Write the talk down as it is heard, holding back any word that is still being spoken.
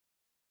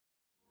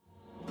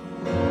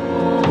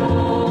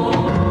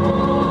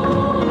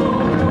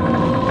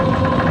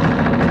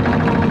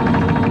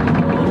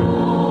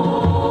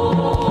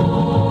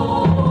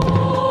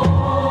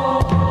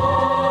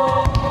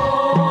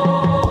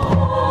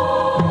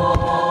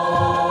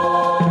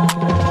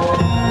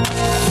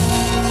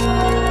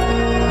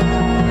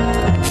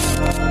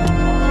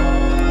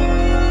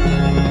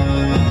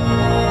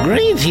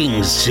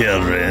Greetings,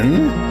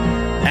 children,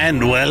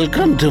 and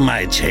welcome to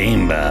my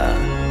chamber.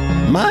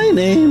 My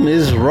name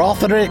is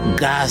Rotherick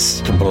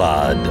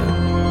Gastblood,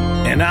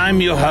 and I'm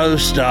your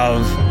host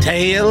of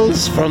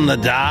Tales from the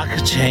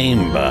Dark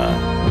Chamber.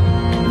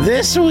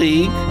 This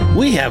week,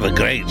 we have a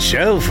great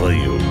show for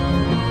you.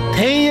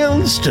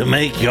 Tales to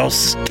make your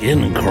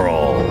skin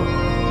crawl.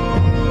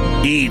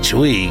 Each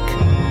week,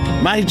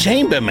 my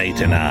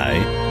chambermate and I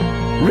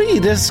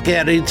read a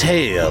scary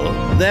tale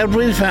that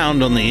we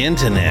found on the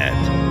internet,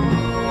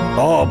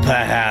 or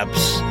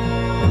perhaps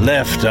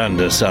left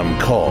under some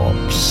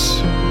corpse.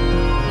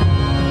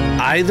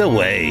 Either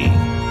way,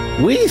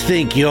 we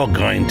think you're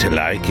going to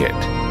like it,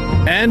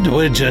 and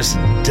we're just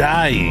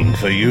dying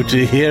for you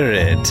to hear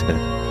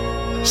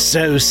it.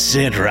 So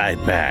sit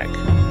right back,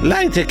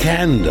 light a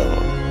candle,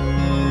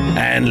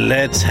 and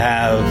let's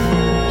have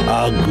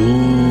a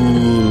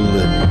ghoul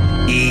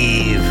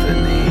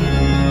evening.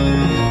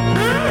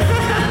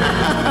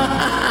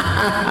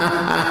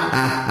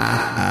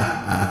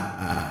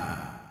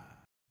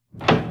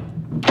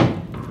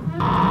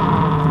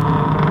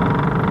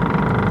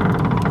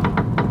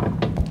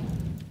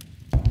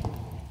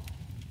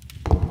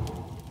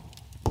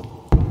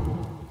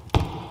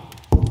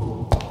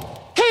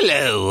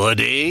 Hello,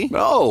 Woody.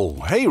 Oh,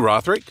 hey,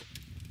 Rotherick.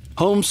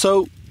 Home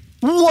so...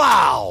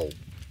 Wow!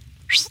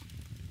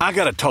 I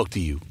gotta talk to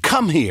you.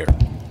 Come here.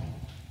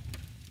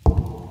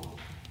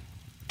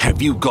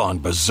 Have you gone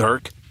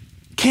berserk?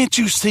 Can't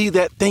you see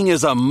that thing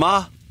is a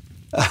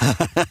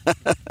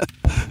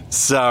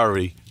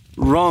Sorry.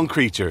 Wrong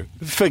creature.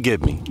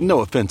 Forgive me.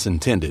 No offense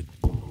intended.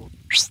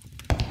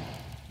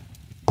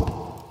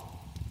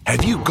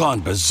 Have you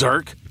gone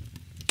berserk?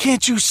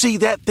 Can't you see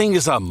that thing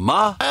is a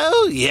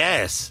Oh,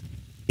 yes.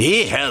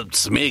 He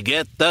helps me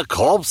get the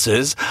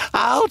corpses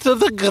out of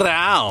the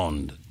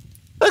ground.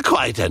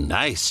 Quite a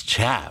nice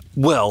chap.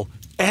 Well,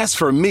 as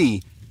for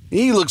me,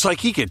 he looks like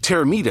he could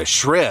tear me to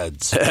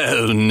shreds.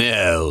 Oh,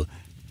 no.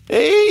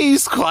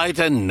 He's quite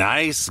a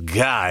nice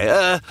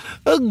guy,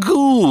 a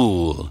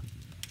ghoul.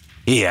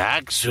 He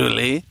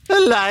actually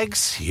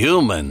likes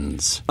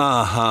humans.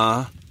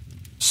 Uh-huh.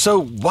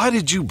 So why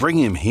did you bring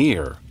him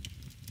here?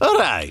 All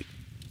right.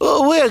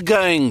 We're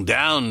going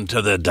down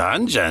to the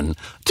dungeon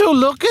to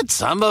look at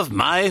some of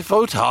my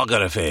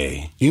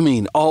photography. You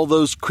mean all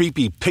those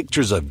creepy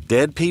pictures of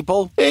dead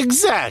people?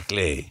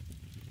 Exactly.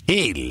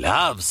 He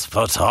loves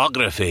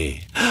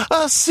photography.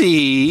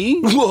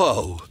 See?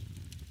 Whoa!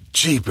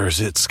 Jeepers,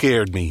 it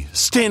scared me,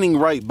 standing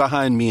right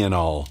behind me and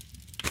all.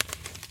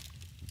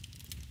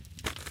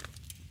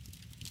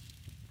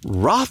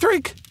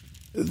 Rotherick?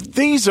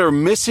 These are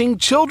missing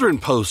children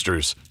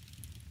posters.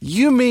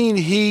 You mean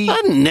he...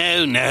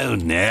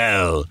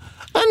 No.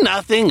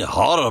 Nothing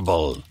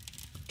horrible.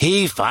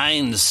 He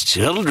finds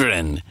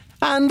children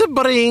and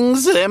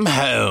brings them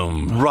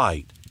home.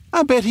 Right.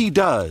 I bet he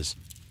does.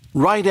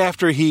 Right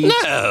after he...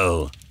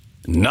 No,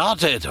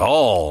 not at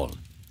all.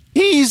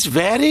 He's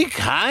very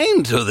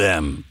kind to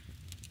them.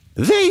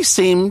 They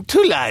seem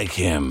to like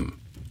him.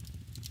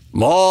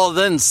 More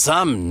than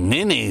some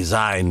ninnies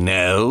I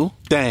know.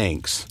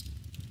 Thanks.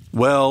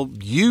 Well,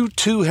 you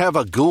two have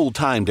a ghoul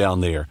time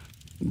down there.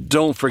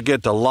 Don't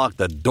forget to lock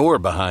the door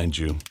behind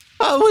you.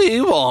 We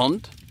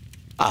won't.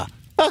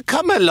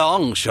 Come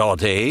along,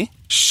 Shorty.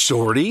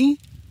 Shorty?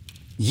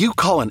 You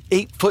call an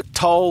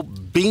 8-foot-tall,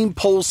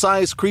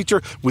 beanpole-sized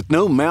creature with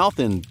no mouth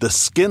and the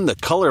skin the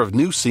color of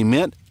new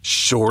cement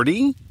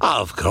Shorty?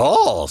 Of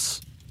course.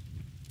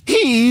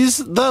 He's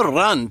the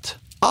runt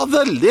of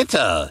the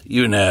litter,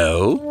 you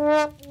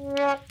know.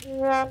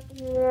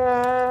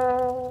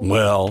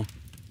 Well,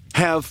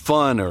 have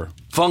fun or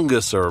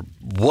fungus or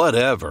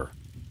whatever.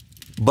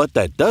 But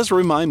that does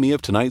remind me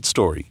of tonight's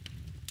story.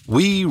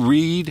 We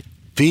read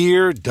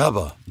Fear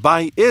Dubh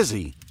by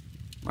Izzy.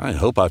 I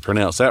hope I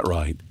pronounced that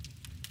right.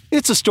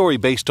 It's a story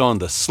based on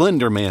the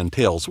Slender Man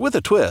tales with a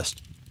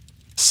twist.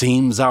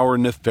 Seems our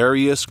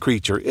nefarious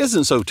creature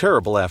isn't so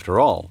terrible after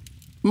all.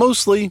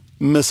 Mostly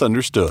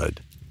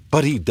misunderstood.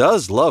 But he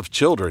does love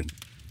children,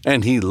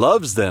 and he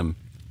loves them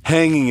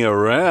hanging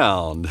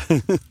around.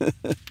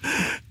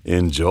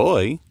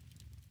 Enjoy.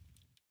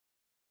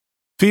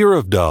 Fear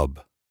of Dubh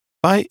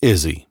by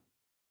Izzy.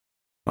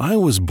 I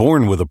was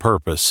born with a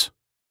purpose.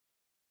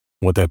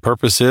 What that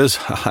purpose is,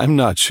 I'm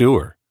not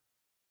sure.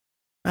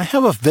 I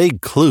have a vague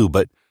clue,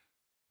 but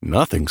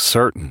nothing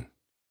certain.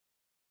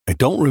 I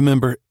don't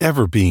remember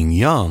ever being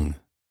young.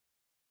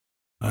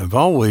 I've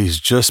always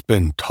just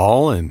been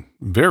tall and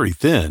very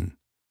thin.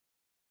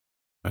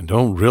 I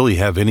don't really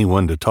have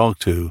anyone to talk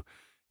to.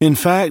 In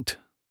fact,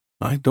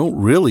 I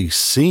don't really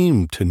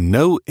seem to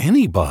know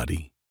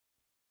anybody.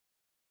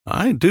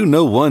 I do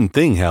know one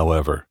thing,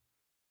 however.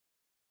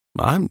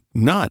 I'm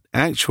not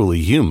actually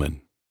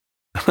human.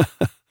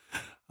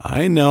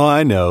 I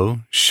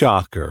know,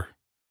 shocker.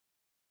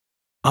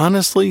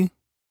 Honestly,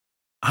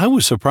 I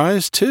was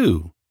surprised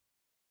too.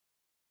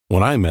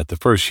 When I met the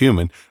first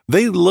human,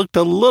 they looked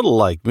a little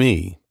like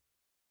me.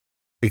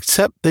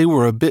 Except they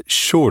were a bit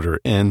shorter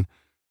and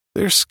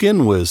their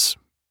skin was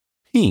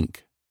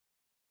pink.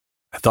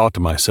 I thought to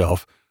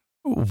myself,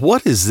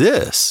 What is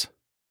this?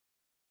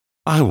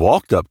 I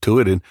walked up to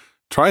it and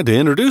tried to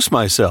introduce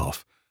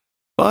myself,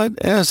 but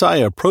as I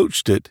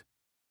approached it,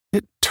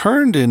 it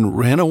turned and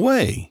ran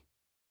away,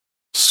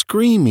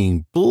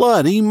 screaming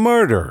bloody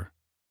murder.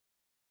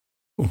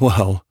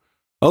 Well,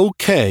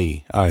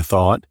 okay, I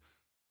thought.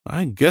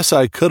 I guess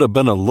I could have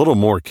been a little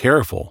more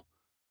careful.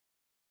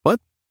 But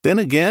then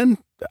again,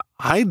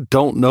 I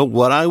don't know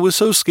what I was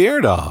so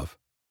scared of.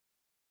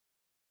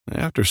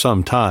 After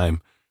some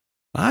time,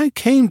 I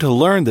came to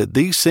learn that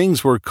these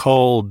things were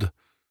called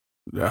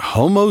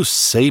Homo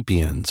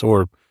sapiens,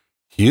 or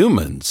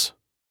humans.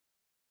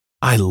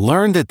 I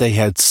learned that they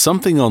had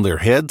something on their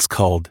heads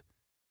called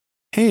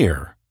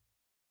hair.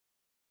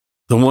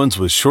 The ones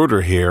with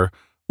shorter hair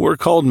were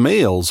called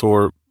males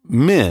or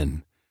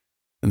men,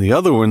 and the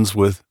other ones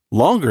with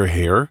longer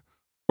hair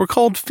were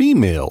called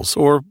females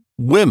or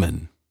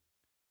women.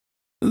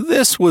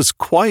 This was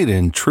quite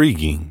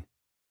intriguing.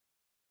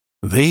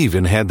 They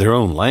even had their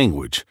own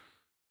language,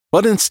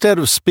 but instead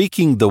of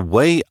speaking the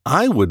way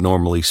I would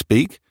normally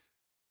speak,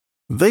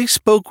 they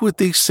spoke with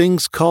these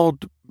things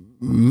called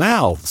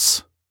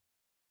mouths.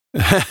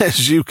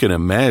 As you can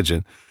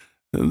imagine,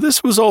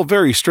 this was all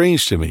very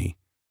strange to me.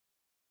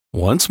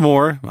 Once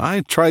more,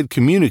 I tried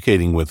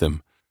communicating with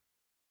him.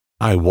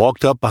 I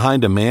walked up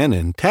behind a man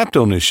and tapped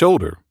on his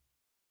shoulder.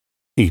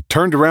 He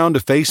turned around to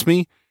face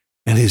me,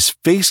 and his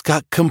face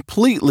got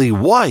completely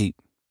white,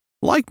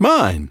 like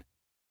mine.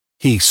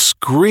 He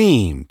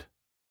screamed.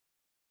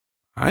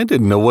 I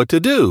didn't know what to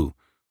do.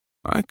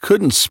 I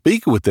couldn't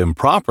speak with him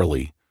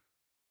properly.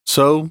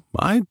 So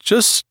I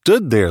just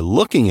stood there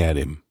looking at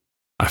him.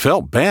 I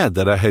felt bad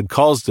that I had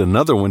caused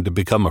another one to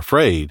become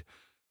afraid.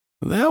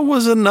 That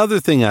was another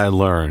thing I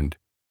learned.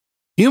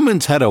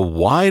 Humans had a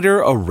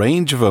wider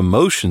range of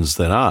emotions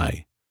than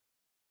I.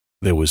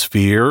 There was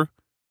fear,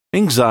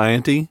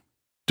 anxiety,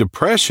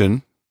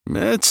 depression,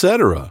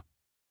 etc.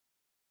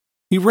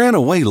 He ran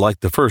away like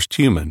the first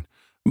human,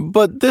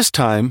 but this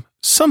time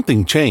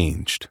something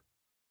changed.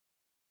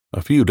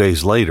 A few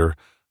days later,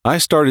 I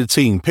started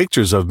seeing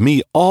pictures of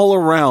me all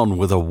around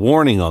with a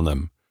warning on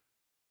them.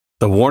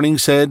 The warning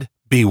said,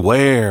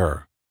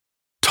 "Beware!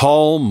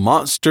 Tall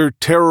monster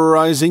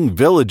terrorizing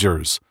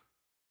villagers."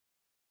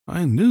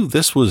 I knew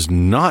this was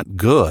not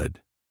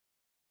good.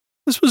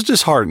 This was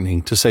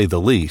disheartening, to say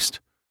the least.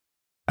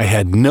 I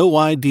had no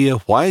idea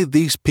why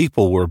these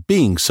people were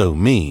being so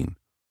mean.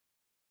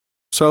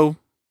 So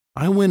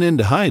I went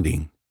into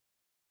hiding.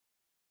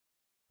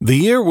 The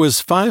year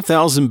was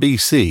 5000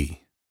 BC.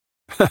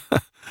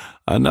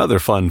 Another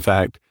fun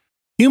fact,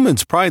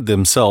 humans pride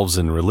themselves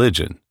in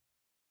religion.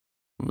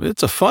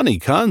 It's a funny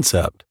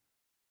concept.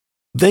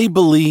 They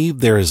believe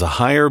there is a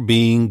higher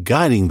being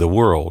guiding the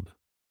world.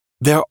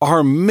 There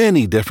are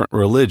many different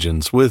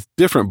religions with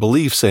different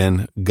beliefs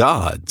and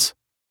gods,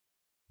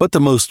 but the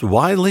most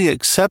widely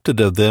accepted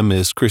of them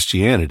is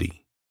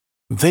Christianity.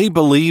 They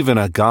believe in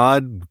a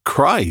God,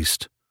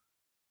 Christ.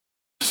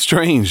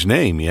 Strange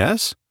name,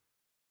 yes?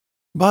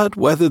 But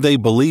whether they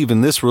believe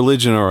in this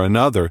religion or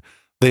another,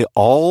 they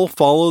all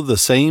follow the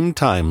same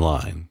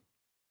timeline.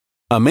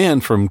 A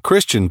man from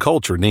Christian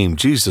culture named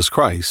Jesus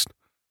Christ,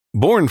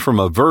 born from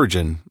a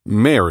virgin,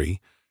 Mary,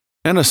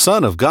 and a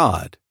son of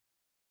God.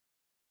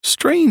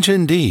 Strange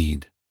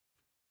indeed.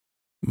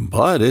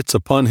 But it's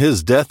upon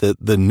his death that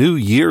the new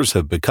years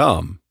have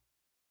become.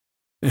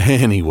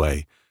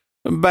 Anyway,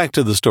 back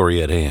to the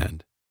story at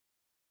hand.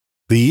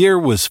 The year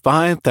was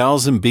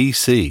 5000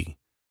 BC,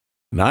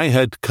 and I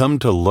had come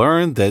to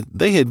learn that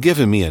they had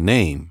given me a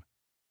name.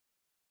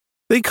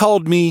 They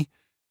called me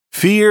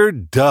Fear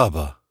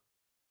Dubh.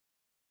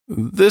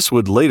 This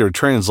would later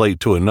translate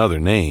to another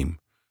name,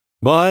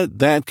 but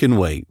that can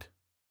wait.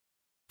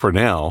 For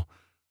now,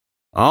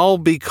 I'll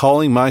be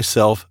calling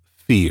myself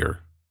Fear.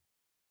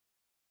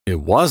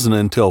 It wasn't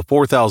until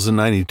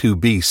 4092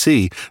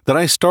 BC that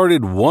I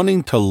started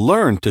wanting to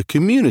learn to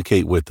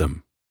communicate with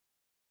them.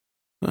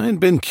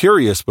 I'd been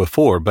curious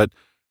before, but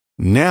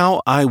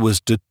now I was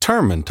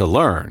determined to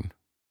learn.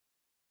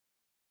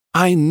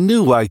 I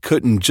knew I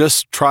couldn't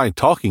just try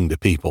talking to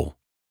people.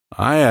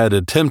 I had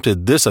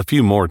attempted this a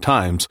few more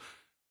times,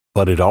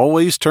 but it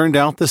always turned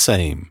out the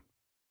same.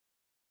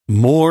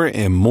 More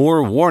and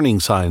more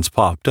warning signs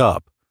popped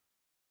up.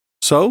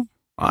 So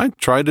I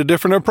tried a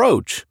different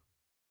approach.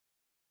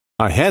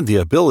 I had the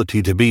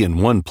ability to be in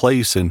one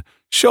place and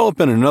show up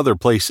in another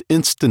place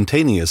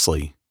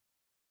instantaneously.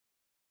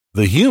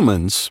 The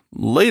humans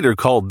later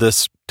called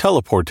this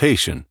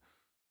teleportation.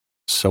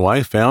 So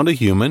I found a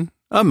human,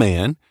 a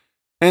man,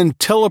 and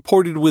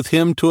teleported with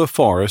him to a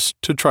forest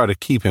to try to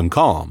keep him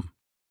calm.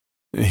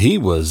 He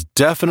was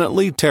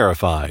definitely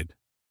terrified.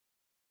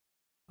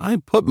 I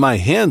put my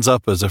hands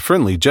up as a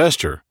friendly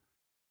gesture.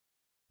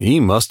 He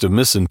must have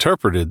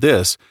misinterpreted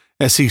this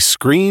as he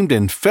screamed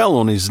and fell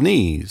on his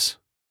knees.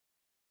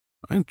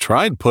 I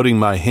tried putting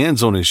my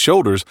hands on his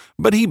shoulders,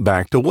 but he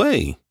backed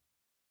away.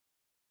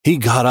 He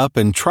got up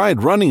and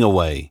tried running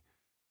away.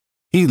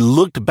 He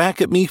looked back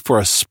at me for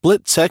a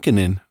split second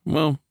and,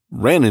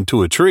 ran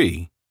into a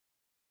tree.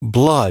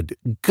 Blood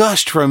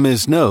gushed from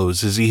his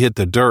nose as he hit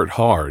the dirt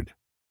hard.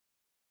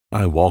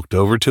 I walked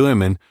over to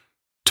him and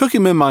took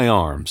him in my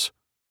arms.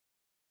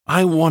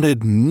 I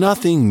wanted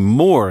nothing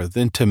more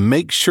than to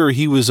make sure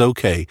he was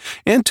okay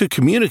and to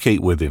communicate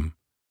with him.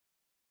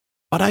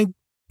 But I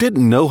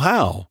didn't know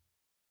how.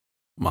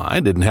 I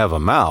didn't have a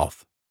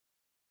mouth.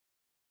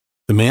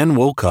 The man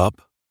woke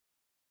up.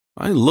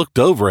 I looked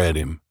over at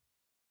him.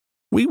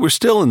 We were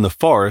still in the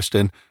forest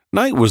and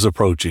night was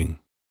approaching.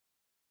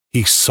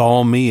 He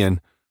saw me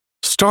and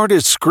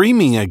started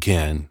screaming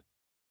again.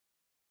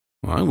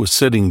 I was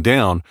sitting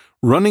down,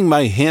 running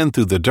my hand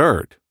through the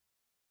dirt.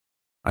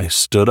 I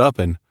stood up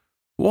and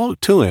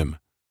walked to him,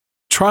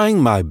 trying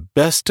my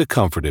best to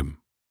comfort him.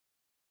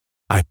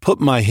 I put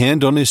my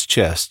hand on his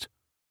chest.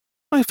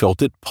 I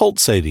felt it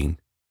pulsating.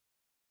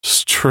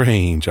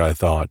 Strange, I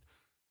thought.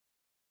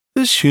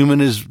 This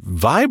human is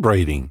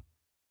vibrating.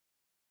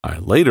 I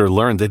later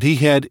learned that he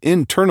had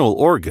internal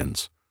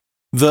organs.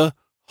 The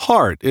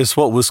heart is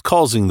what was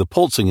causing the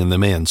pulsing in the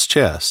man's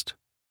chest.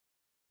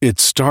 It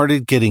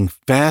started getting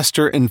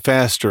faster and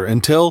faster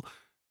until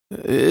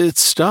it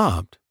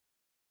stopped.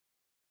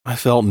 I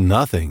felt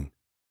nothing.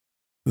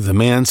 The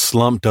man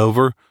slumped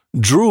over,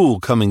 drool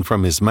coming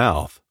from his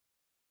mouth.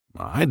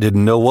 I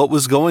didn't know what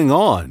was going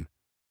on.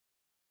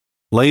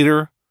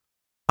 Later,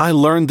 I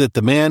learned that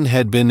the man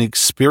had been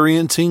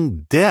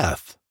experiencing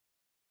death.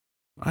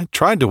 I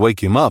tried to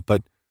wake him up,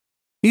 but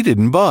he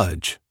didn't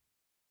budge.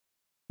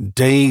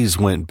 Days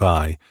went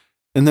by,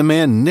 and the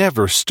man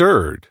never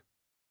stirred.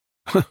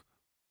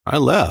 I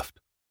left.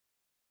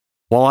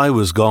 While I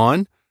was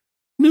gone,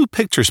 new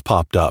pictures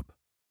popped up.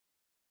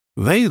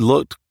 They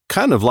looked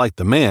kind of like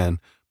the man,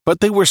 but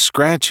they were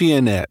scratchy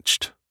and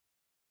etched.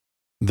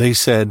 They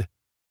said,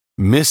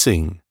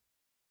 "Missing,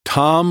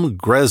 Tom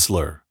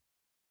Gressler.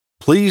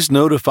 Please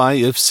notify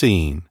if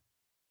seen.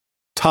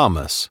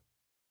 Thomas."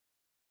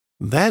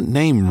 That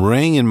name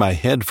rang in my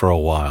head for a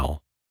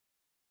while.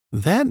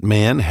 That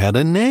man had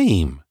a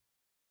name.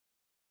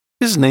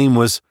 His name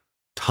was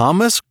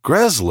Thomas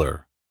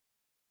Gressler.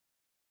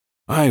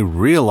 I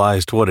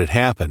realized what had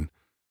happened.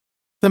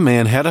 The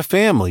man had a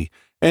family,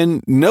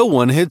 and no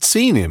one had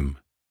seen him.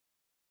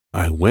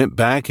 I went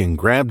back and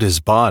grabbed his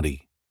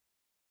body.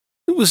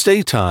 It was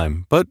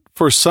daytime, but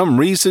for some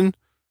reason,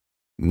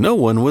 no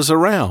one was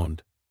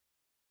around.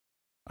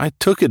 I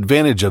took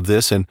advantage of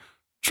this and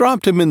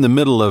dropped him in the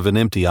middle of an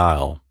empty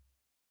aisle.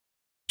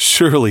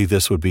 Surely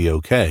this would be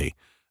okay.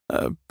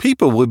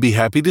 People would be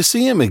happy to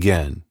see him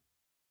again.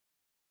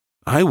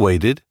 I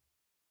waited.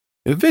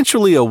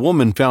 Eventually, a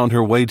woman found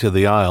her way to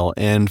the aisle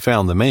and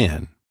found the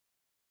man.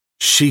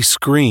 She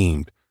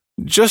screamed,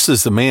 just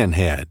as the man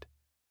had.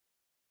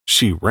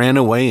 She ran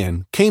away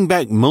and came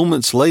back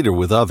moments later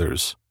with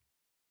others.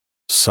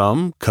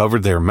 Some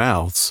covered their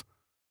mouths.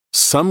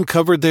 Some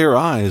covered their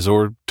eyes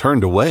or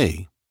turned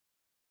away.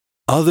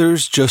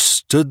 Others just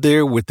stood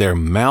there with their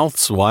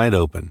mouths wide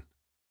open.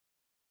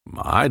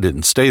 I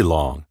didn't stay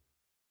long.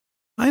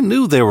 I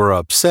knew they were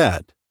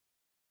upset.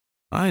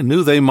 I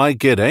knew they might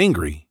get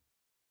angry.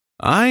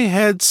 I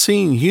had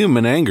seen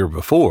human anger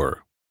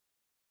before.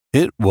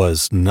 It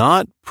was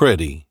not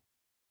pretty.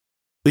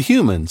 The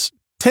humans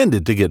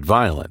tended to get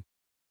violent.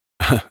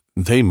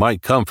 They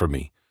might come for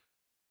me.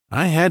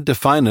 I had to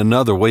find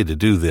another way to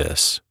do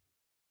this.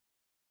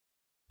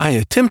 I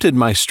attempted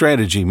my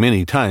strategy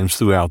many times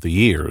throughout the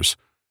years.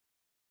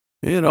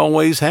 It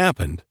always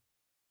happened.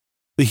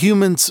 The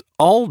humans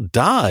all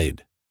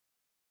died.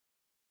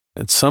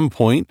 At some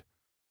point,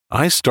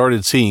 I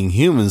started seeing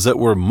humans that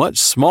were much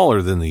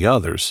smaller than the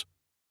others.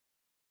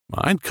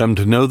 I'd come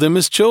to know them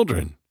as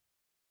children.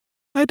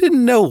 I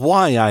didn't know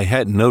why I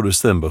hadn't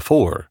noticed them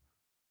before.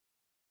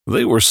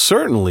 They were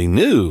certainly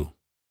new.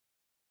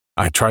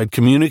 I tried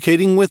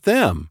communicating with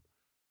them.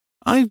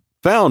 I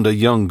found a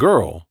young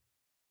girl.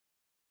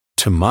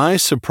 To my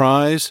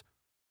surprise,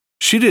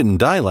 she didn't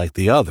die like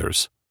the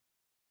others.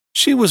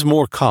 She was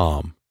more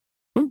calm,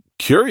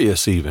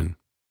 curious even.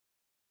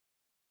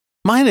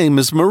 "My name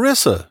is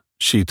Marissa,"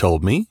 she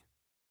told me.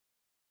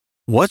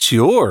 "What's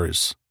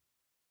yours?"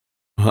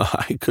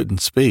 I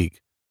couldn't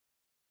speak.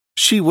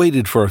 She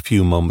waited for a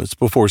few moments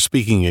before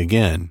speaking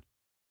again.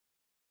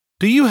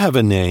 "Do you have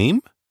a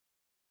name?"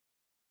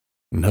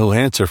 No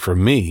answer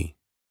from me.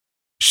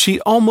 She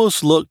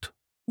almost looked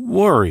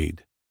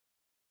worried,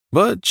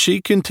 but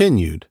she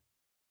continued.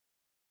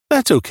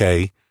 "That's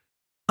okay.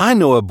 I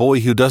know a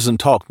boy who doesn't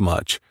talk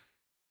much.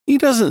 He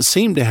doesn't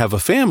seem to have a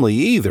family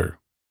either.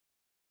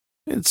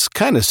 It's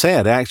kind of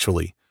sad,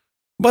 actually,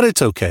 but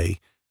it's okay.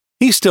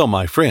 He's still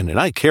my friend, and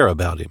I care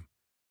about him.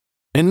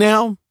 And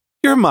now,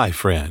 you're my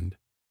friend."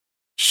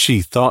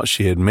 She thought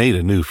she had made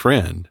a new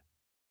friend.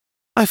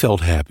 I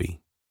felt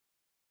happy.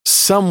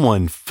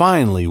 Someone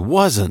finally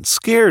wasn't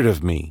scared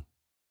of me.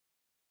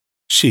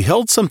 She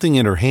held something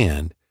in her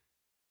hand.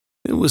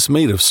 It was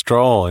made of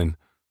straw and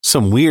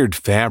some weird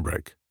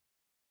fabric.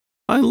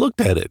 I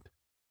looked at it.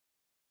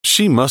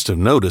 She must have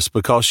noticed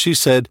because she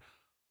said,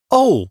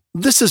 "Oh,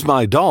 this is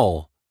my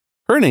doll.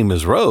 Her name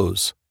is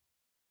Rose.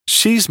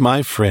 She's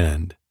my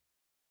friend."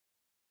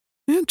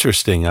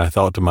 Interesting, I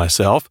thought to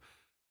myself.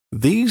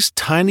 These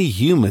tiny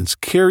humans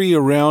carry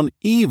around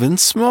even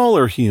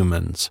smaller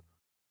humans.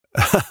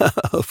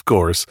 Of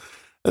course,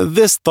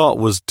 this thought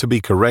was to be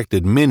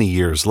corrected many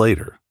years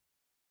later.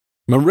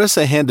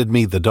 Marissa handed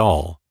me the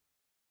doll.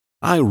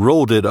 I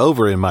rolled it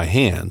over in my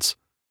hands.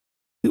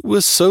 It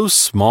was so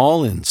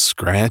small and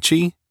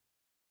scratchy.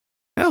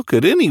 How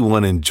could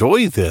anyone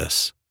enjoy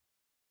this?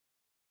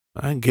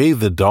 I gave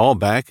the doll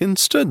back and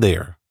stood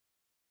there.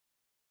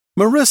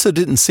 Marissa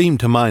didn't seem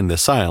to mind the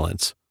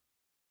silence.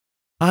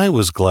 I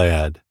was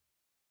glad.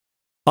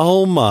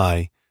 "Oh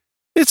my,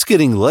 it's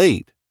getting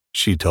late,"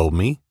 she told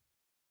me.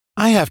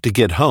 "I have to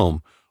get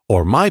home,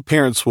 or my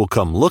parents will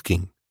come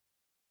looking."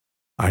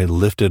 I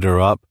lifted her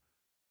up.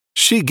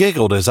 She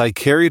giggled as I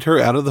carried her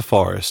out of the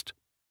forest.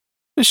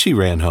 She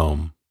ran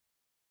home.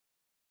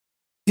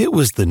 It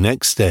was the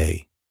next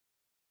day.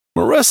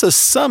 Marissa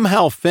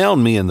somehow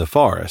found me in the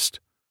forest.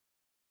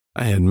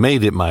 I had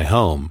made it my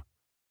home.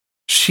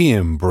 She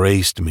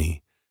embraced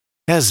me,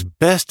 as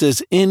best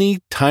as any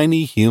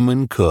tiny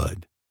human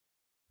could,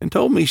 and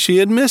told me she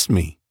had missed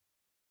me.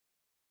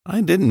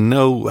 I didn't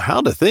know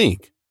how to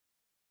think.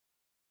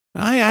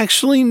 I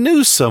actually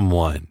knew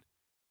someone.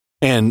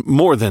 And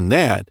more than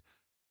that,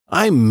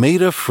 I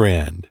made a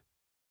friend.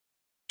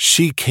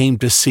 She came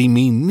to see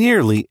me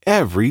nearly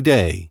every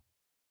day.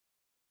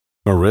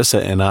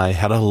 Marissa and I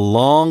had a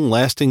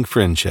long-lasting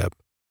friendship.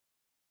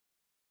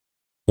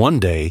 One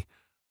day,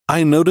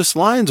 I noticed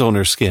lines on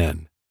her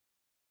skin.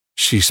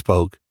 She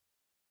spoke.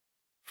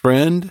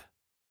 "Friend,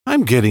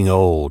 I'm getting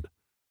old.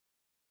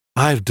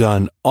 I've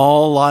done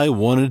all I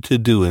wanted to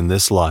do in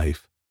this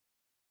life.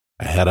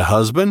 I had a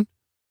husband,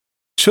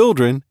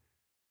 children,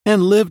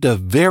 and lived a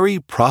very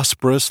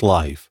prosperous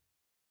life.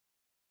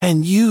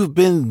 And you've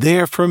been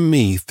there for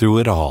me through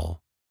it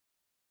all.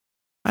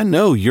 I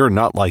know you're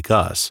not like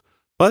us,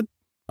 but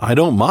I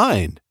don't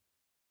mind.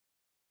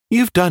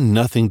 You've done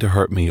nothing to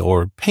hurt me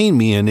or pain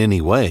me in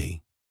any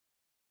way.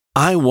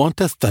 I want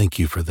to thank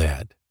you for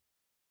that."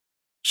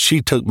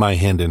 She took my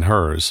hand in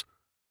hers.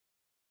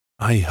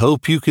 "I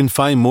hope you can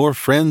find more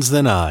friends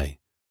than I.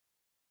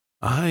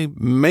 I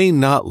may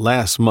not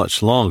last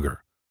much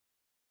longer.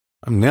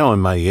 I'm now in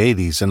my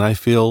 80s and I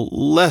feel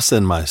less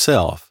than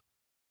myself.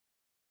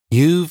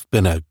 You've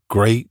been a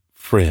great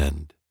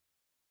friend."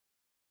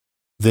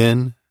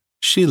 Then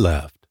she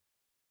left.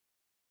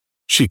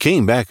 She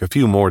came back a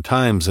few more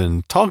times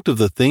and talked of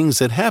the things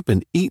that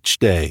happened each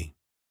day.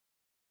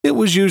 It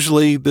was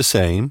usually the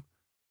same,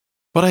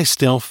 but I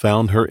still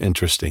found her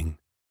interesting.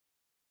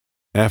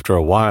 After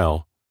a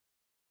while,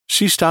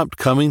 she stopped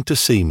coming to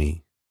see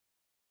me.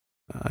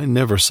 I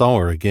never saw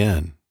her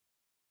again.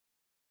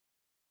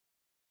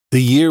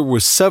 The year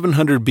was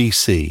 700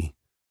 BC.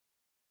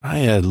 I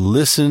had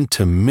listened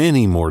to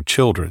many more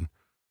children.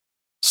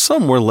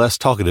 Some were less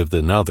talkative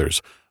than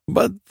others,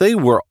 but they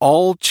were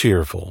all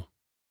cheerful.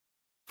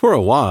 For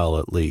a while,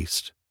 at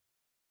least.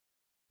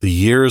 The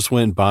years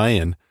went by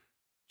and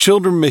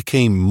children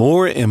became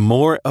more and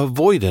more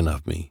avoidant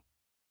of me.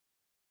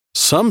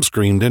 Some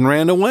screamed and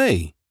ran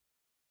away.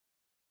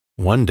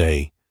 One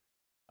day,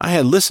 I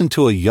had listened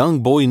to a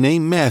young boy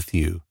named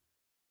Matthew.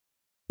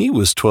 He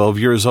was 12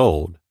 years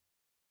old.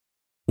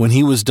 When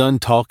he was done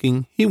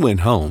talking, he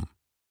went home.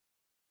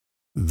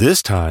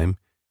 This time,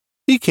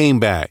 he came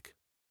back.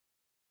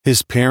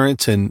 His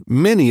parents and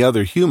many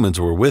other humans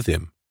were with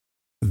him.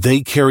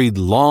 They carried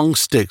long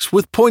sticks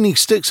with pointing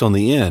sticks on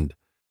the end.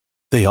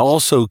 They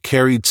also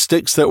carried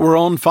sticks that were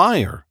on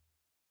fire.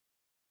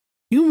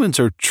 Humans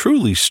are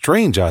truly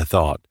strange, I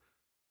thought.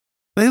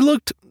 They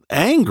looked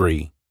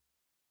angry.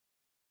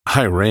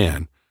 I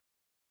ran.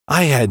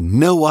 I had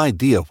no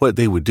idea what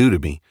they would do to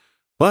me,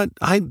 but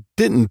I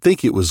didn't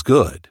think it was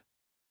good.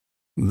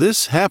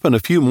 This happened a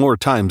few more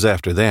times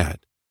after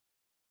that.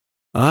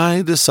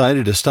 I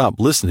decided to stop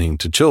listening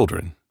to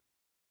children.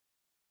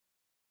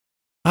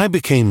 I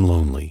became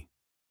lonely.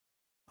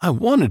 I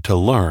wanted to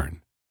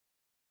learn.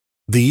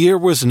 The year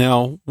was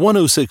now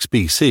 106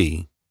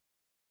 BC.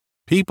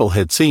 People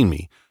had seen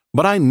me,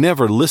 but I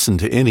never listened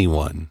to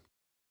anyone.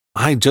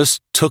 I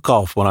just took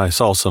off when I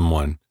saw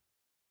someone.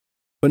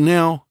 But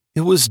now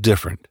it was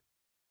different.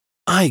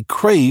 I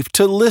craved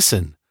to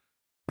listen,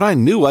 but I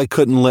knew I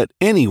couldn't let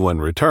anyone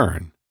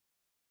return.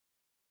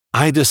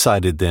 I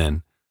decided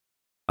then.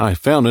 I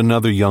found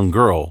another young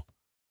girl.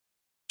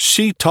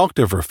 She talked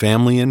of her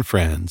family and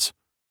friends.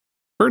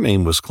 Her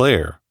name was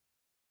Claire.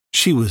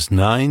 She was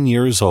 9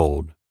 years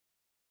old.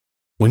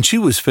 When she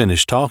was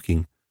finished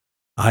talking,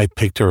 I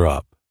picked her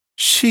up.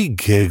 She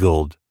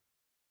giggled.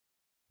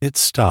 It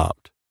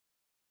stopped.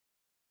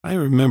 I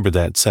remember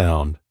that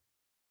sound.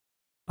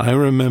 I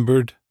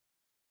remembered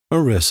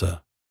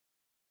Marissa,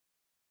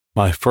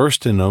 my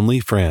first and only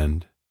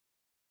friend.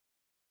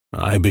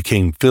 I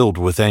became filled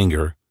with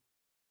anger.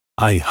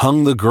 I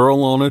hung the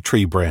girl on a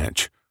tree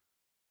branch.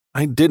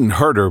 I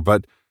didn't hurt her,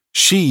 but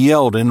she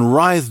yelled and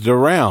writhed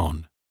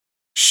around.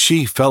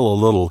 She fell a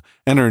little,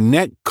 and her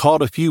neck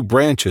caught a few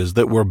branches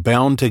that were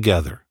bound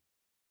together.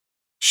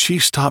 She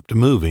stopped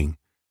moving,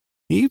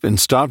 even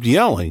stopped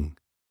yelling.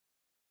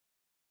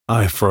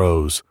 I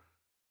froze.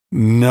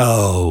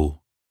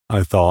 No,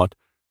 I thought,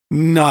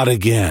 not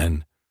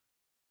again.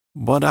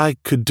 But I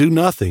could do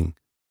nothing.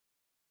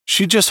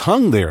 She just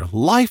hung there,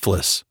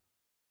 lifeless.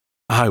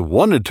 I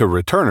wanted to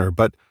return her,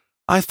 but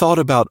I thought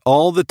about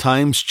all the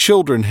times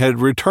children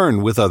had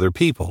returned with other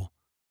people.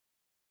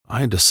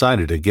 I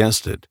decided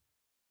against it.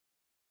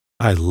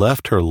 I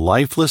left her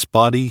lifeless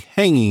body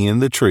hanging in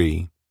the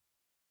tree.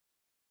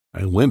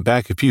 I went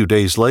back a few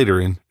days later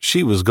and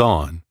she was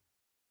gone.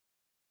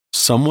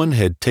 Someone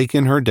had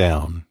taken her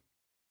down.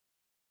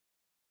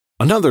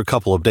 Another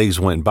couple of days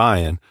went by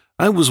and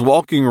I was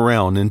walking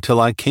around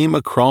until I came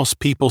across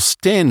people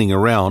standing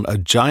around a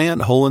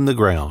giant hole in the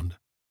ground.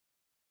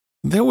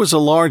 There was a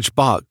large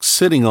box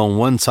sitting on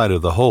one side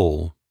of the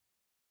hole.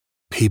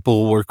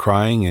 People were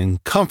crying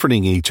and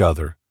comforting each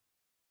other.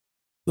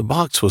 The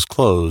box was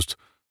closed,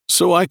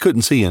 so I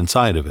couldn't see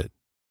inside of it.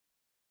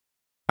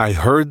 I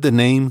heard the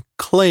name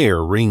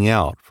Claire ring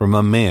out from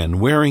a man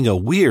wearing a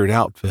weird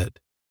outfit.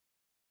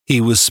 He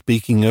was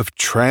speaking of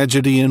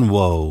tragedy and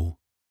woe.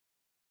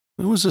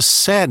 There was a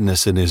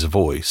sadness in his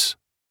voice.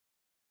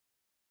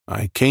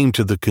 I came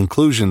to the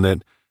conclusion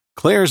that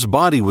Claire's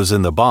body was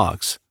in the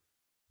box,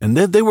 and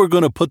that they were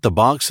going to put the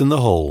box in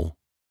the hole.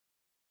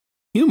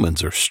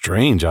 Humans are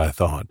strange, I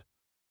thought.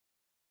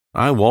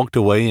 I walked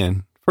away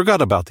and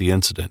forgot about the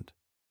incident.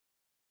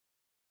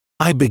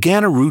 I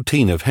began a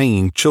routine of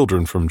hanging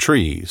children from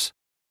trees.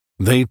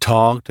 They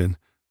talked and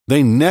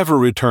they never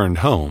returned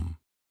home.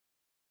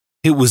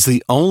 It was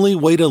the only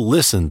way to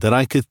listen that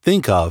I could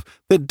think of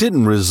that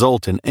didn't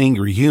result in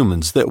angry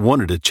humans that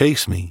wanted to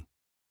chase me.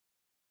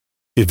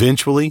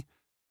 Eventually,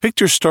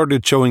 pictures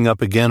started showing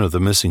up again of the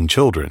missing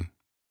children.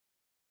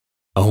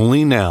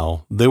 Only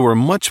now they were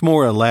much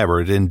more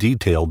elaborate and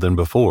detailed than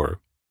before.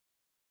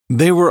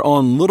 They were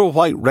on little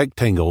white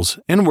rectangles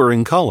and were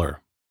in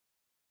color.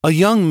 A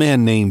young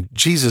man named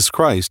Jesus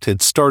Christ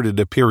had started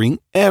appearing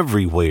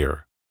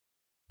everywhere.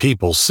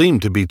 People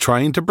seemed to be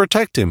trying to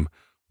protect him,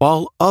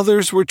 while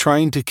others were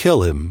trying to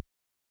kill him.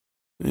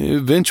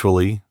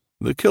 Eventually,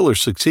 the killer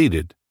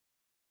succeeded.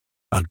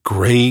 A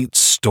great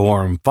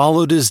storm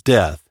followed his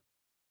death.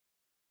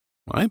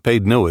 I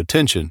paid no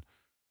attention.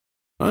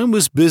 I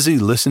was busy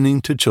listening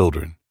to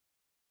children.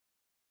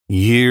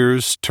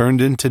 Years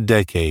turned into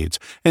decades,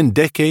 and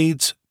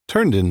decades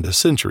turned into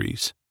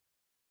centuries.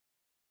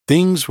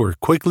 Things were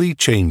quickly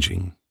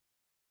changing.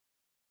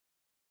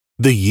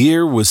 The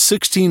year was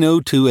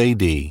 1602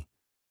 AD.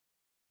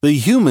 The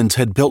humans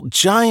had built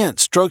giant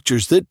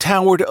structures that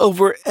towered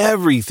over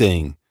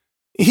everything,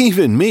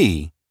 even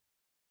me.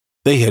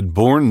 They had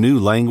born new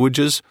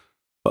languages,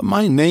 but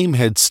my name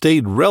had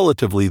stayed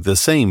relatively the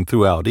same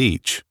throughout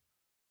each.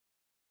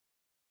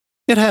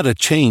 It had a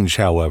change,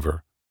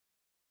 however.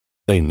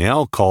 They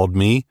now called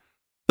me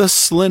the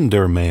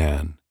Slender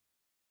Man.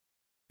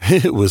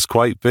 It was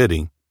quite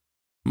fitting.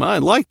 I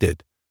liked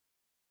it,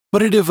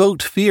 but it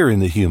evoked fear in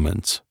the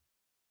humans.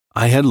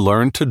 I had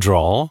learned to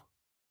draw.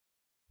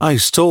 I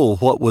stole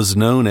what was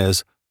known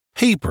as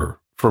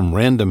paper from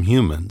random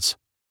humans,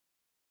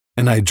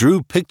 and I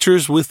drew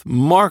pictures with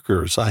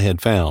markers I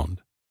had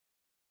found.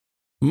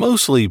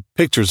 Mostly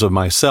pictures of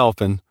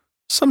myself and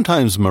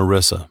sometimes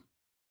Marissa.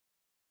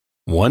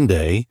 One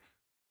day,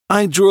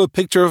 I drew a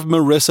picture of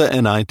Marissa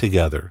and I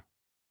together.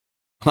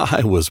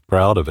 I was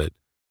proud of it.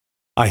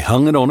 I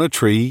hung it on a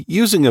tree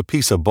using a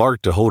piece of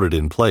bark to hold it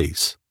in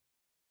place.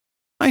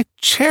 I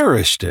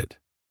cherished it.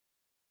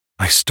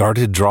 I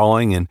started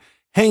drawing and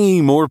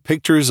hanging more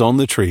pictures on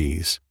the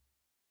trees.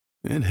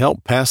 It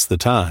helped pass the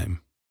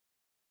time.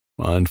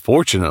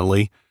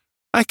 Unfortunately,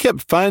 I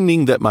kept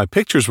finding that my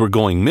pictures were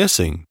going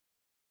missing.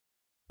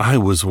 I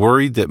was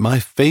worried that my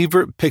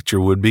favorite picture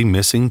would be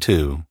missing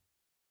too.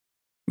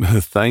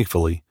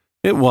 Thankfully,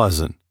 it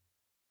wasn't.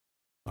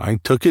 I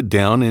took it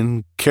down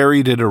and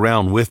carried it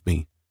around with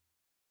me.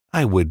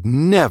 I would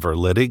never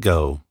let it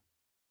go.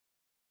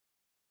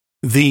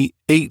 The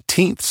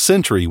 18th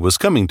century was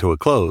coming to a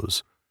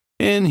close,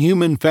 and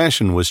human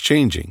fashion was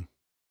changing.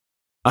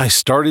 I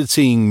started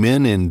seeing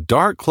men in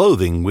dark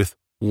clothing with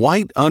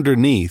white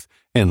underneath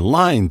and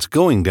lines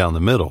going down the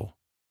middle.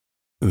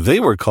 They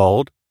were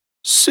called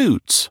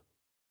suits.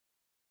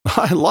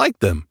 I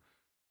liked them.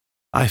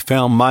 I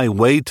found my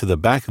way to the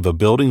back of a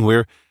building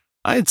where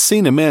I had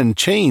seen a man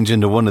change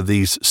into one of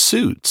these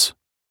suits.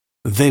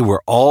 They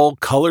were all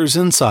colors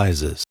and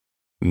sizes.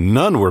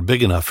 None were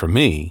big enough for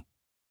me.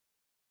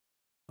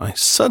 I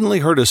suddenly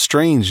heard a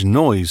strange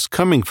noise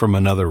coming from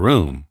another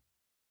room.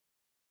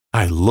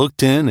 I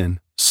looked in and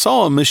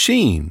saw a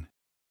machine.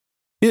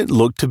 It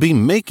looked to be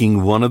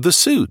making one of the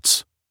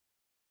suits.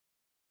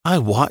 I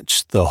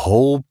watched the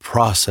whole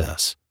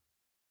process.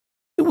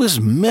 It was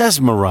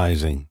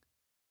mesmerizing.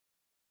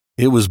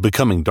 It was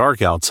becoming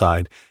dark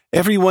outside.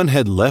 Everyone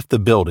had left the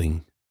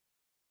building.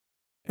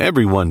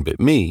 Everyone but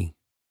me.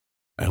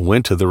 I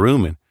went to the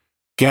room and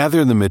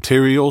gathered the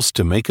materials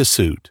to make a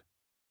suit.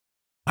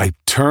 I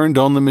turned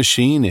on the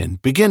machine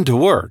and began to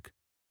work.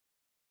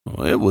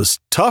 It was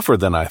tougher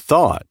than I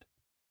thought.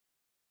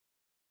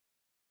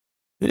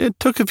 It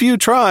took a few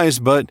tries,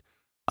 but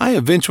I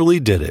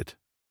eventually did it.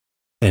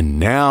 And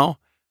now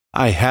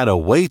I had a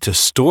way to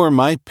store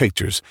my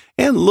pictures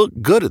and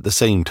look good at the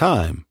same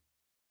time.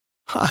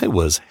 I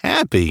was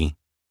happy.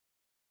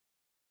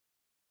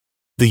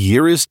 The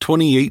year is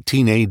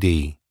 2018 AD.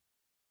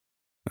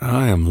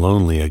 I am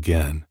lonely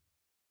again.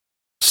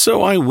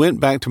 So I went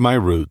back to my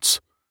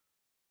roots.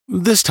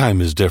 This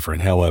time is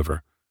different,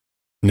 however.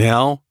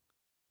 Now,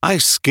 I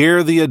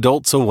scare the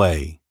adults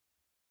away.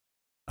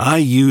 I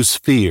use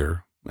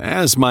fear,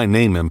 as my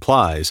name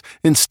implies,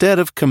 instead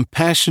of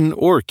compassion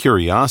or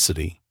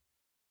curiosity.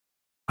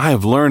 I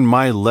have learned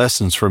my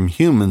lessons from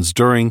humans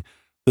during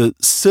the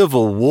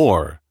Civil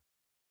War.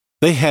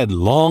 They had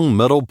long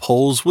metal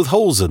poles with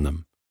holes in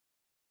them.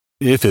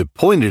 If it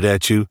pointed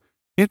at you,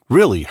 it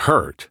really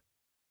hurt.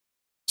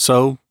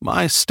 So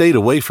I stayed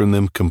away from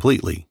them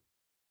completely.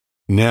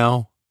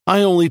 Now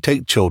I only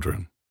take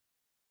children.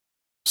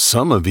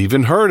 Some have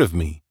even heard of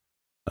me,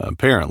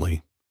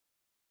 apparently.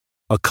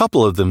 A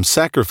couple of them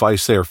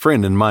sacrificed their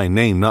friend in my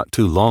name not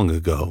too long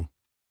ago.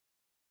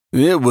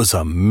 It was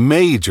a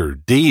major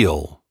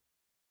deal.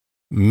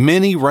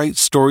 Many write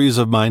stories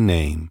of my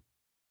name.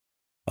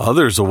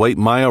 Others await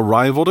my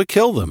arrival to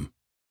kill them.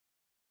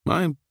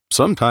 I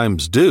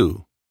sometimes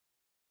do.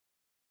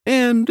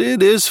 And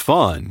it is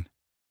fun.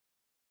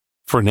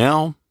 For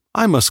now,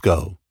 I must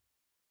go.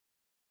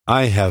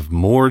 I have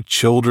more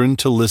children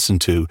to listen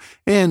to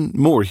and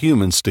more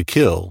humans to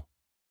kill.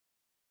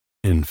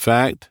 In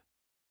fact,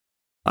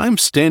 I'm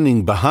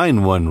standing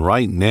behind one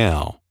right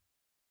now.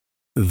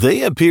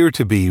 They appear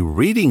to be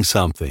reading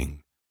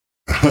something.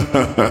 But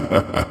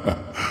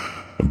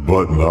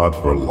not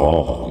for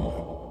long.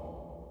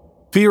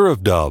 Fear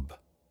of Dubh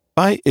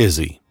by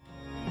Izzy.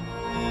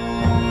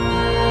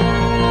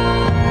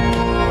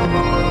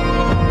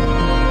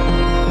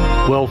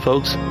 Well,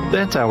 folks,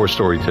 that's our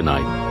story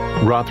tonight.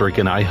 Rothrick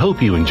and I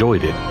hope you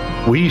enjoyed it.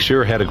 We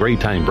sure had a great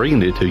time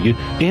bringing it to you,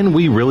 and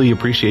we really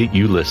appreciate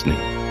you listening.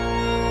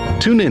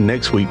 Tune in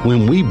next week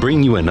when we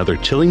bring you another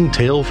chilling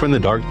tale from the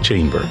Dark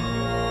Chamber.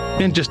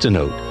 And just a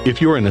note,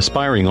 if you're an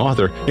aspiring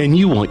author and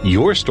you want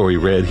your story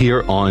read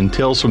here on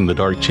Tales from the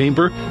Dark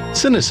Chamber,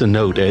 send us a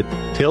note at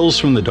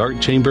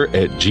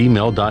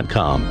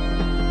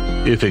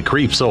talesfromthedarkchamber@gmail.com. If it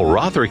creeps old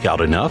Rothrick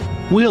out enough,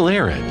 we'll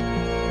air it.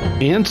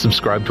 And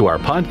subscribe to our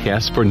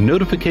podcast for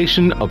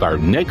notification of our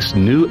next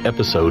new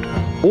episode,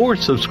 or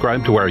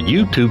subscribe to our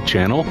YouTube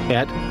channel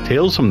at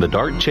Tales from the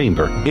Dark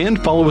Chamber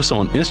and follow us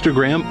on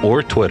Instagram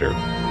or Twitter.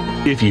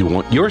 If you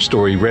want your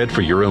story read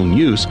for your own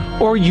use,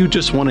 or you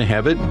just want to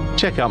have it,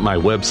 check out my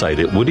website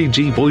at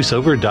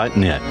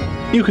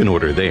woodygvoiceover.net. You can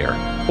order there,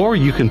 or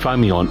you can find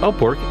me on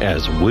Upwork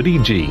as Woody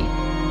G.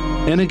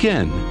 And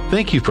again,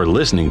 thank you for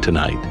listening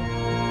tonight.